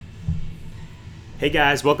Hey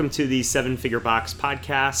guys, welcome to the Seven Figure Box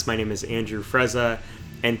podcast. My name is Andrew Frezza,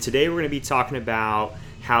 and today we're going to be talking about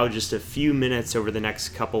how just a few minutes over the next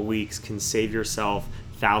couple weeks can save yourself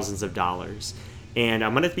thousands of dollars. And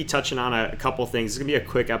I'm going to be touching on a couple things. It's going to be a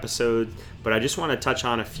quick episode, but I just want to touch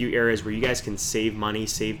on a few areas where you guys can save money,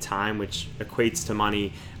 save time, which equates to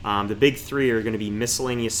money. The big three are going to be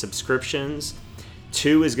miscellaneous subscriptions.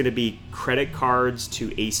 2 is going to be credit cards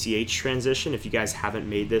to ACH transition, if you guys haven't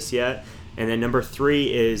made this yet. And then number 3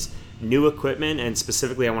 is new equipment, and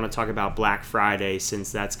specifically I want to talk about Black Friday since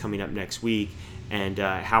that's coming up next week, and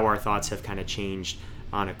how our thoughts have kind of changed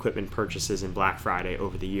on equipment purchases in Black Friday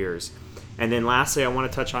over the years. And then lastly, I want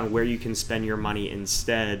to touch on where you can spend your money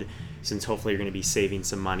instead, since hopefully you're going to be saving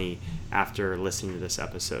some money after listening to this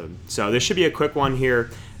episode. So this should be a quick one here,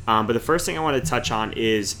 but the first thing I want to touch on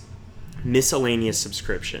is miscellaneous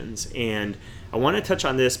subscriptions. And I want to touch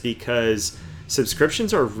on this because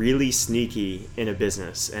subscriptions are really sneaky in a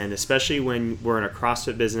business, and especially when we're in a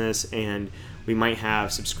CrossFit business and we might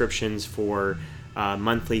have subscriptions for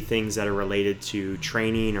monthly things that are related to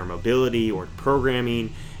training or mobility or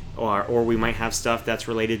programming, or we might have stuff that's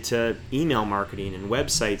related to email marketing and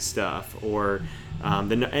website stuff, or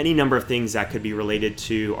any number of things that could be related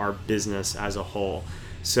to our business as a whole.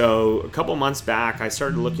 So a couple months back, I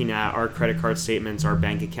started looking at our credit card statements, our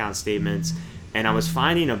bank account statements, and I was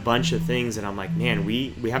finding a bunch of things that I'm like, man,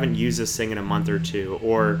 we haven't used this thing in a month or two,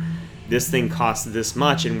 or this thing costs this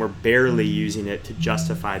much and we're barely using it to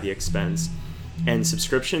justify the expense. And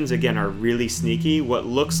subscriptions, again, are really sneaky. What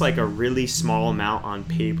looks like a really small amount on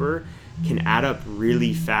paper can add up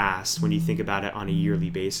really fast when you think about it on a yearly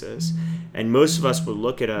basis. And most of us would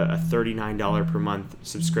look at a $39 per month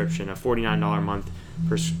subscription, a $49 a month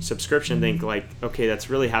per subscription, think like, okay, that's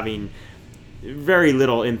really having very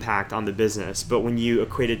little impact on the business. But when you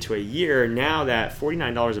equate it to a year, now that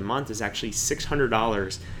 $49 a month is actually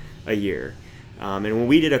 $600 a year. And when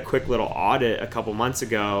we did a quick little audit a couple months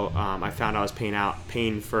ago, I found I was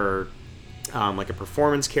paying for like a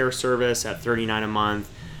performance care service at $39 a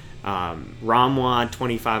month, ROMWA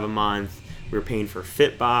 $25 a month. We were paying for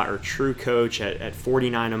Fitbot or True Coach at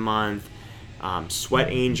 $49 a month, Sweat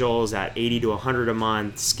Angels at $80 to $100 a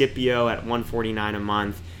month, Scipio at $149 a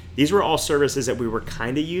month. These were all services that we were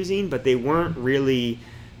kind of using, but we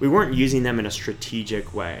weren't using them in a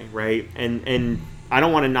strategic way, right? And I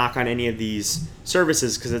don't want to knock on any of these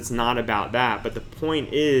services because it's not about that. But the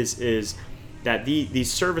point is that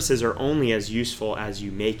these services are only as useful as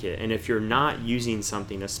you make it. And if you're not using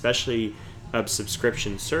something, especially a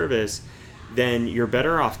subscription service, then you're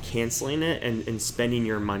better off canceling it and spending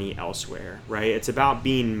your money elsewhere, right? It's about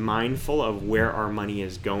being mindful of where our money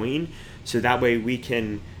is going, so that way we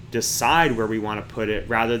can decide where we want to put it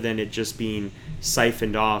rather than it just being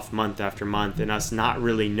siphoned off month after month and us not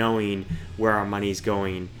really knowing where our money's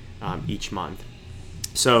going each month.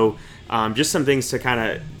 So just some things to kind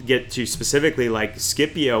of get to specifically, like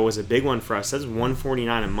Scipio was a big one for us. That's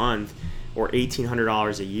 $149 a month or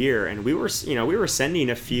 $1,800 a year, and we were sending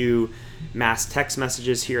a few mass text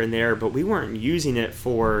messages here and there, but we weren't using it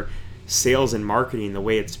for sales and marketing the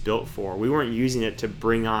way it's built for. We weren't using it to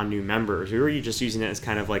bring on new members. We were just using it as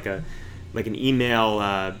kind of like an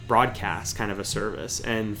email broadcast kind of a service.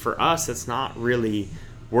 And for us, it's not really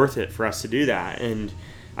worth it for us to do that. And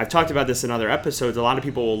I've talked about this in other episodes. A lot of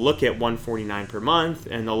people will look at $149 per month,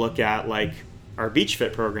 and they'll look at like our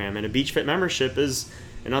BeachFit program, and a BeachFit membership is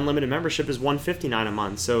an unlimited membership is $159 a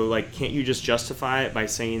month. So like, can't you just justify it by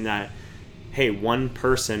saying that, hey, one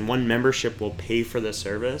membership will pay for the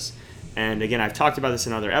service? And again, I've talked about this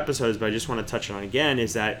in other episodes, but I just want to touch on it again,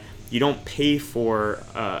 is that you don't pay for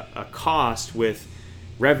a cost with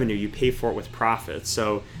revenue, you pay for it with profit.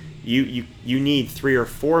 So you need 3 or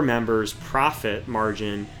 4 members profit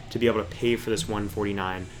margin to be able to pay for this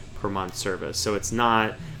 $149 per month service. So it's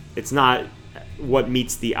not what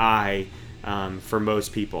meets the eye for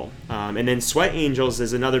most people. And then Sweat Angels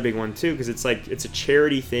is another big one too, because it's a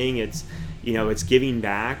charity thing. It's giving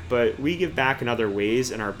back, but we give back in other ways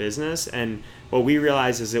in our business. And what we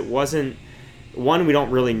realize is it wasn't, one, we don't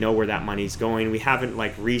really know where that money's going. We haven't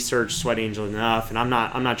researched Sweat Angel enough. And I'm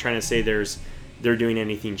not trying to say they're doing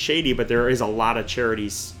anything shady, but there is a lot of charity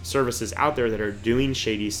services out there that are doing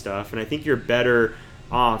shady stuff. And I think you're better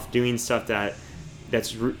off doing stuff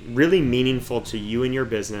that's really meaningful to you and your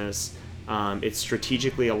business. It's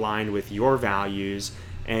strategically aligned with your values,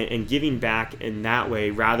 and giving back in that way,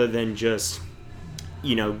 rather than just,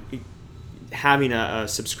 having a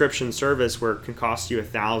subscription service where it can cost you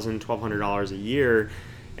 $1,000, $1,200 a year,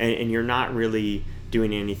 and you're not really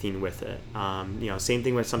doing anything with it. Same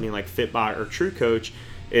thing with something like Fitbot or True Coach.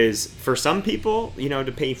 is for some people,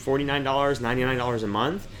 to pay $49, $99 a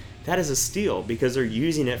month, that is a steal because they're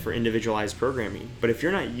using it for individualized programming. But if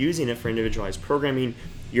you're not using it for individualized programming,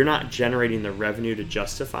 you're not generating the revenue to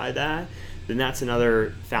justify that, then that's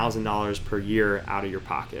another $1,000 per year out of your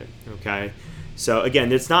pocket, okay? So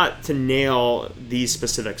again, it's not to nail these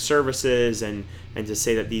specific services and to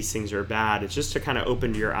say that these things are bad. It's just to kind of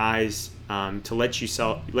open your eyes to let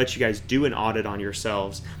you guys do an audit on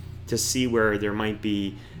yourselves to see where there might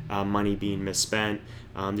be money being misspent.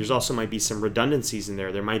 There's also might be some redundancies in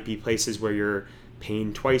there. There might be places where you're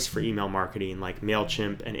paying twice for email marketing like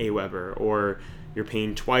MailChimp and Aweber, or you're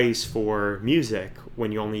paying twice for music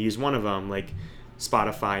when you only use one of them like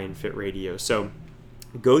Spotify and Fit Radio. So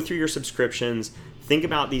go through your subscriptions, think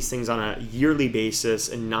about these things on a yearly basis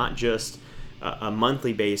and not just a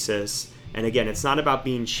monthly basis. And again, it's not about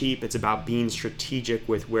being cheap, it's about being strategic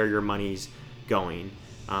with where your money's going.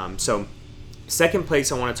 So second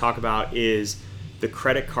place I want to talk about is the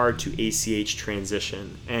credit card to ACH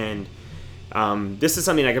transition. And this is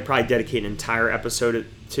something I could probably dedicate an entire episode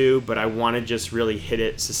to, but I want to just really hit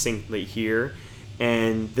it succinctly here.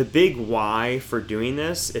 And the big why for doing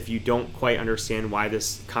this, if you don't quite understand why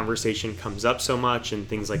this conversation comes up so much and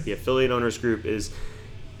things like the Affiliate Owners Group, is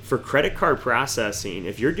for credit card processing.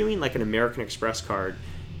 If you're doing like an American Express card,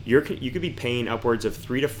 you could be paying upwards of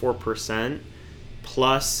 3 to 4%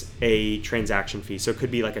 plus a transaction fee. So it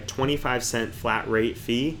could be like a 25-cent flat rate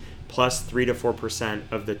fee plus 3 to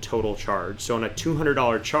 4% of the total charge. So on a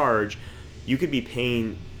 $200 charge, you could be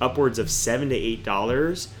paying upwards of $7 to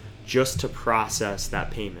 $8 just to process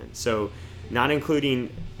that payment. So not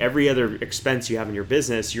including every other expense you have in your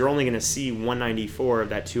business, you're only going to see $194 of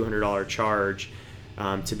that $200 charge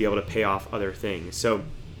to be able to pay off other things. So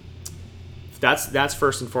that's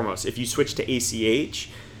first and foremost. If you switch to ACH,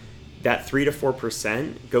 that 3 to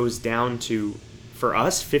 4% goes down to, for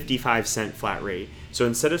us, 55-cent flat rate. So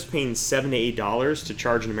instead of paying $7 to $8 to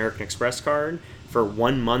charge an American Express card for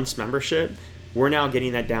 1 month's membership, we're now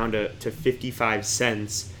getting that down to 55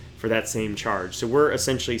 cents for that same charge. So we're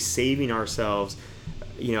essentially saving ourselves,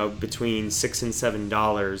 between $6 and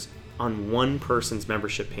 $7 on one person's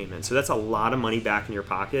membership payment. So that's a lot of money back in your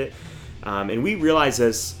pocket. And we realized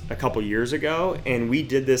this a couple years ago, and we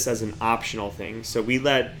did this as an optional thing. So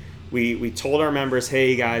we told our members,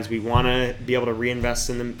 hey guys, we want to be able to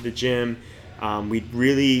reinvest in the gym. We'd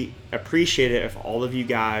really appreciate it if all of you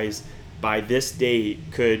guys by this date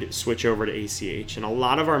could switch over to ACH. And a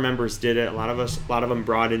lot of our members did it. A lot of them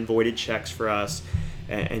brought in voided checks for us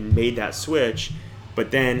and made that switch.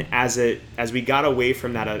 But then as we got away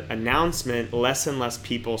from that announcement, less and less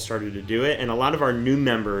people started to do it, and a lot of our new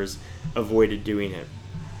members avoided doing it.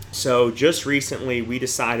 So just recently we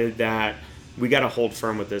decided that we got to hold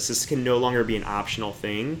firm with this. This can no longer be an optional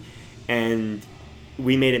thing, and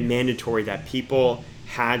we made it mandatory that people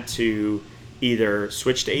had to either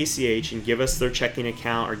switch to ACH and give us their checking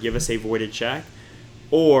account or give us a voided check,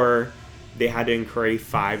 or they had to incur a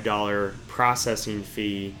 $5 processing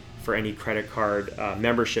fee for any credit card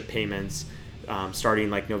membership payments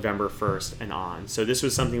starting like November 1st and on. So this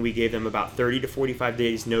was something we gave them about 30 to 45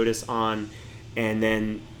 days notice on, and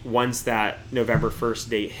then once that November 1st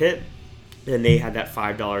date hit, then they had that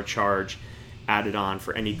 $5 charge added on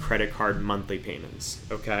for any credit card monthly payments,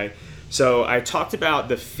 okay? So I talked about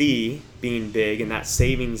the fee being big and that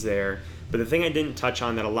savings there, but the thing I didn't touch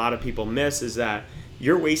on that a lot of people miss is that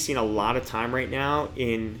you're wasting a lot of time right now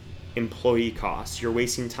in employee costs. You're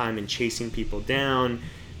wasting time in chasing people down.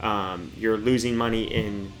 You're losing money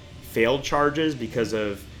in failed charges because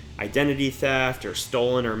of identity theft or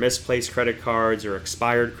stolen or misplaced credit cards or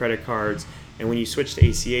expired credit cards. And when you switch to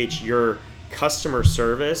ACH, your customer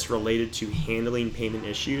service related to handling payment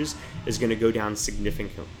issues is going to go down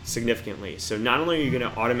significantly. So not only are you going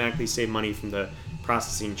to automatically save money from the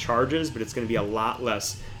processing charges, but it's going to be a lot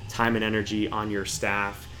less time and energy on your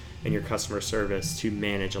staff and your customer service to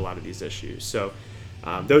manage a lot of these issues. So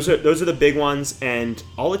those are the big ones, and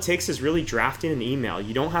all it takes is really drafting an email.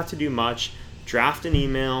 You don't have to do much. Draft an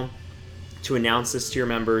email to announce this to your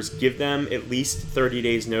members. Give them at least 30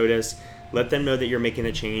 days notice. Let them know that you're making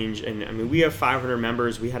a change. And I mean, we have 500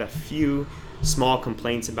 members. We had a few small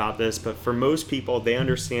complaints about this, but for most people, they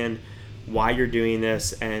understand why you're doing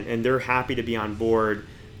this, and they're happy to be on board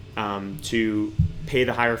to pay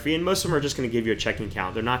the higher fee. And most of them are just going to give you a checking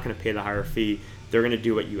account. They're not going to pay the higher fee. They're going to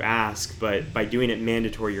do what you ask, but by doing it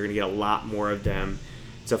mandatory, you're going to get a lot more of them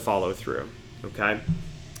to follow through, okay?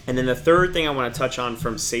 And then the third thing I want to touch on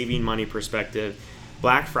from saving money perspective,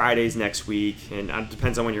 Black Friday's next week, and it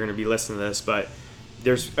depends on when you're going to be listening to this, but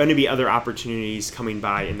there's going to be other opportunities coming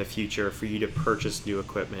by in the future for you to purchase new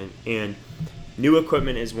equipment. And new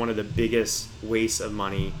equipment is one of the biggest wastes of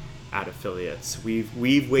money at affiliates.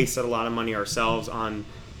 We've wasted a lot of money ourselves on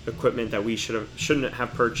equipment that we shouldn't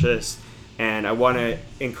have purchased, and I want to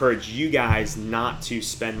encourage you guys not to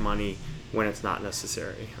spend money when it's not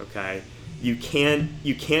necessary. Okay, you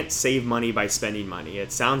can't save money by spending money.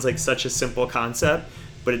 It sounds like such a simple concept,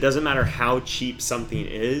 but it doesn't matter how cheap something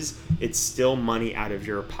is, it's still money out of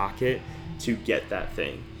your pocket to get that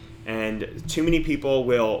thing. And too many people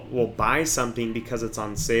will buy something because it's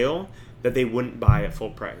on sale that they wouldn't buy at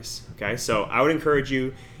full price. Okay, so I would encourage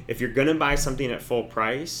you, if you're gonna buy something at full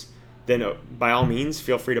price, then by all means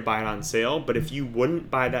feel free to buy it on sale. But if you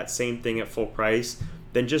wouldn't buy that same thing at full price,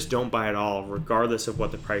 then just don't buy it all, regardless of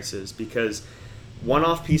what the price is, because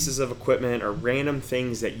one-off pieces of equipment or random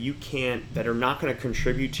things that are not going to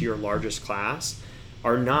contribute to your largest class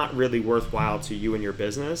are not really worthwhile to you and your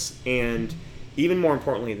business. And even more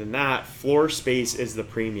importantly than that, floor space is the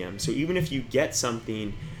premium. So even if you get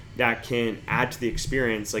something that can add to the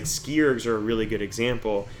experience, like ski ergs are a really good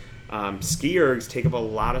example. Ski ergs take up a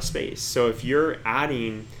lot of space. So if you're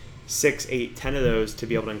adding 6, 8, 10 of those to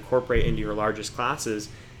be able to incorporate into your largest classes,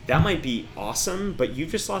 that might be awesome, but you've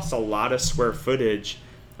just lost a lot of square footage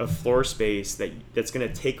of floor space that's going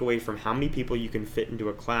to take away from how many people you can fit into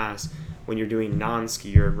a class when you're doing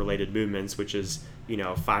non-ski erg related movements, which is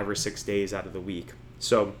 5 or 6 days out of the week.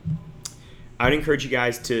 So I would encourage you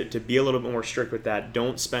guys to be a little bit more strict with that.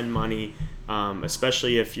 Don't spend money,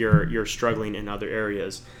 especially if you're struggling in other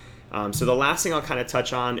areas. So the last thing I'll kind of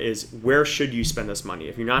touch on is, where should you spend this money?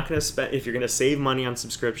 If you're going to save money on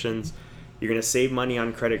subscriptions, you're going to save money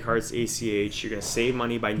on credit cards, ACH, you're going to save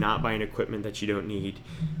money by not buying equipment that you don't need,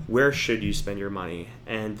 where should you spend your money?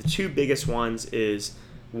 And the two biggest ones is,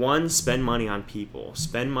 one, spend money on people.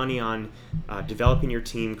 Spend money on developing your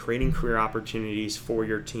team, creating career opportunities for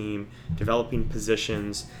your team, developing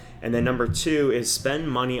positions. And then number two is spend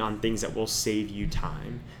money on things that will save you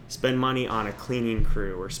time. Spend money on a cleaning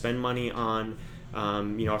crew, or spend money on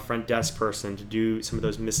a front desk person to do some of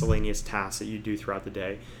those miscellaneous tasks that you do throughout the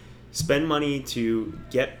day. Spend money to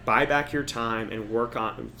buy back your time and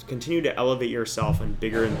continue to elevate yourself in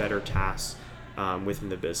bigger and better tasks within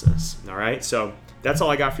the business. All right, so that's all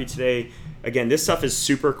I got for you today. Again, this stuff is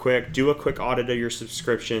super quick. Do a quick audit of your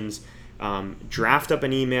subscriptions. Draft up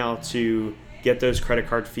an email to get those credit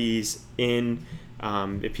card fees in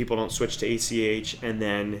if people don't switch to ACH. And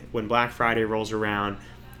then when Black Friday rolls around,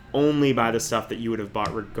 only buy the stuff that you would have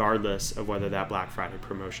bought regardless of whether that Black Friday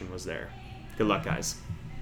promotion was there. Good luck, guys.